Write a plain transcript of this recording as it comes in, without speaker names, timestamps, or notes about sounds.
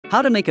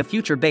How to make a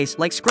future bass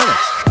like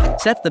Skrillex.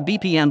 Set the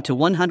BPM to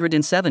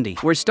 170.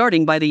 We're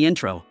starting by the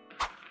intro.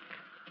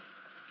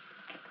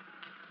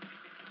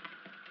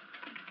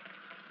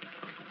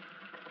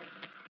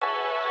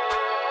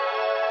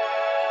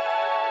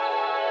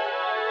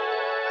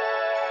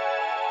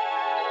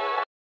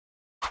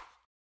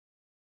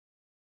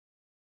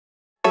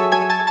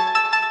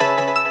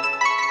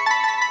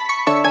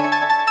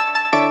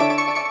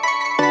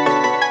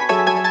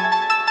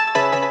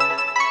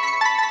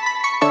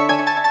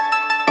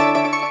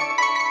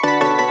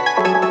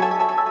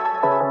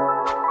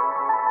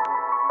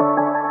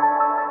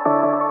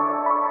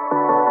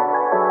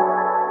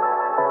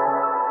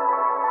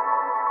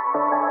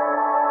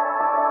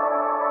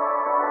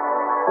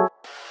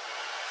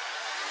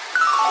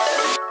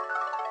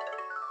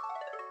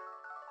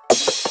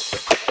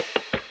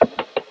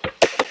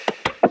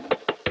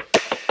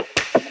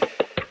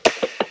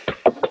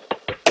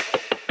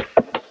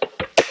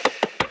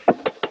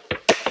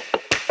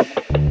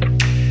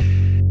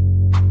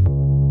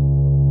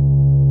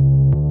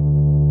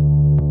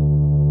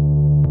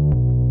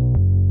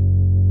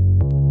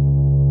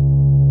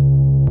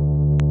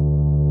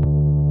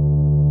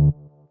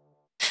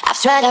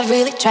 I've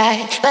really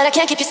tried, but I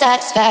can't keep you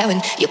satisfied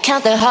when you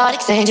count the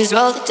heartaches and just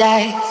roll the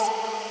dice.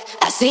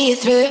 I see it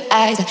through your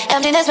eyes, the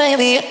emptiness when you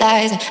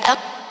realize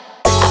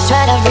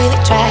I've really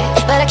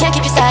tried, but I can't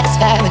keep you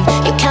satisfied when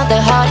you count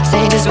the heartaches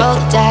and just roll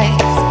the dice.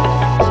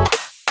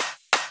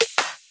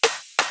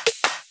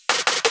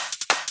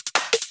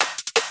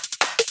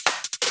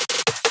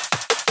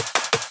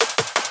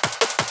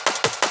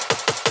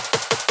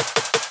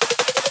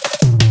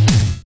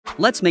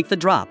 Let's make the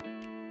drop.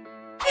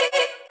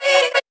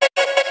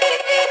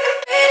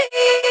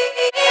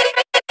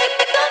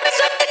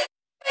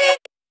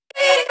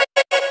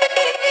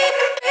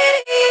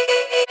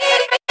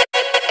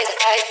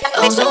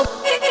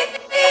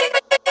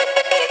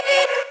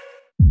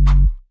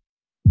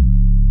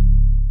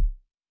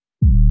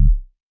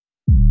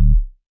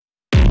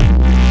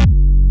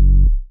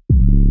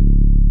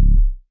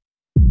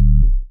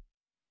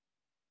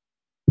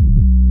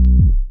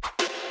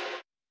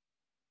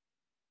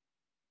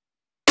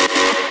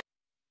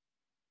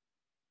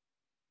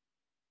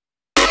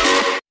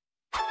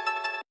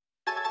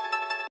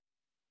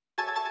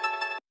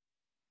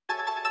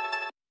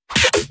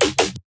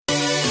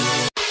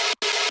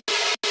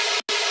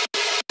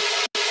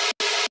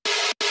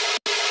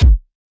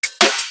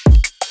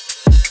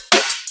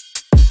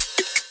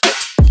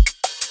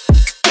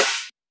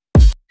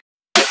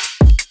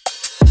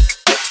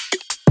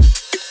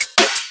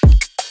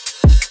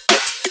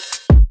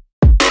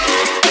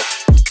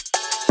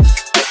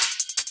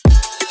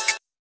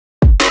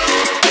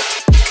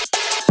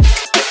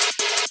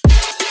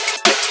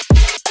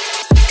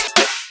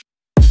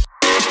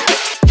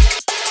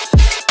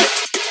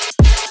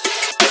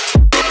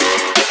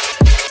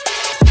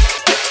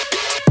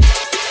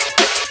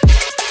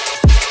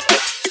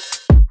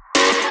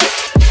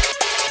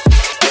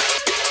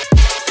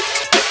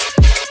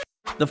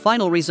 The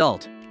final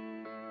result.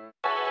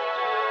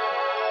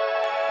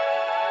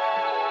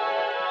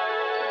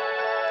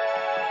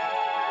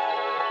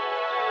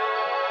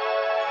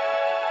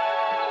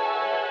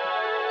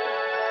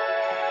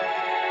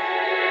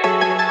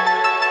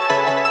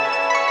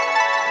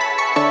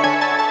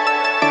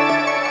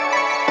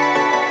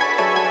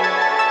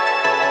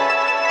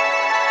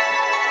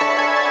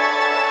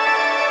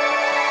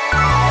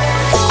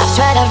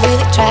 I've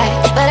really tried,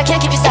 but I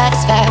can't keep you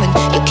satisfied when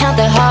you count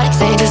the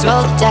heartaches and just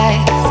roll the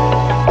dice.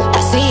 I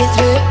see it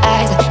through your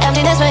eyes, the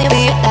emptiness when you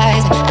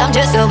realize I'm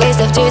just a waste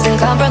of tears and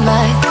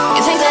compromise.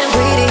 You think that I'm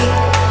greedy,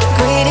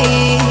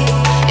 greedy.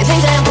 You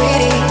think that I'm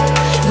greedy,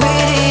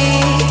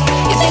 greedy.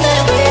 You think that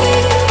I'm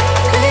greedy,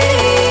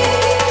 greedy.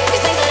 You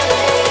think that I'm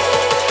greedy.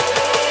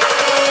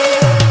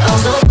 I'm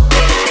so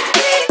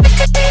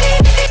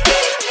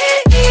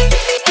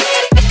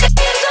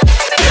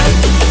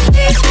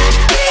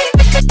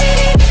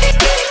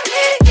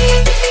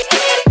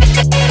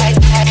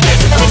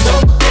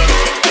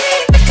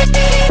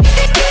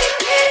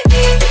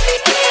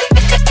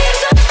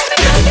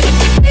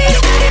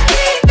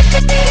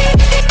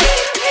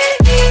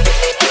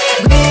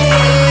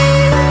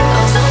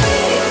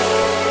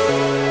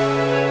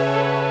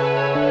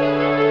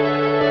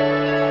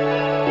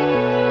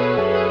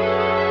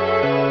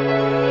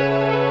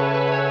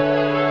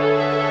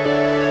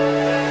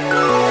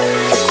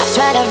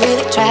I've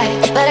really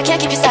tried, but I can't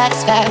keep you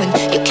satisfied when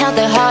you count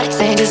the heartaches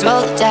and just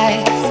roll the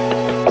dice.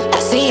 I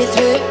see it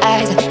through your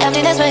eyes, the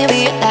emptiness when you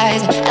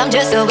realize I'm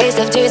just a waste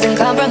of tears and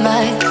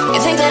compromise.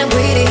 You think that I'm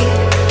greedy.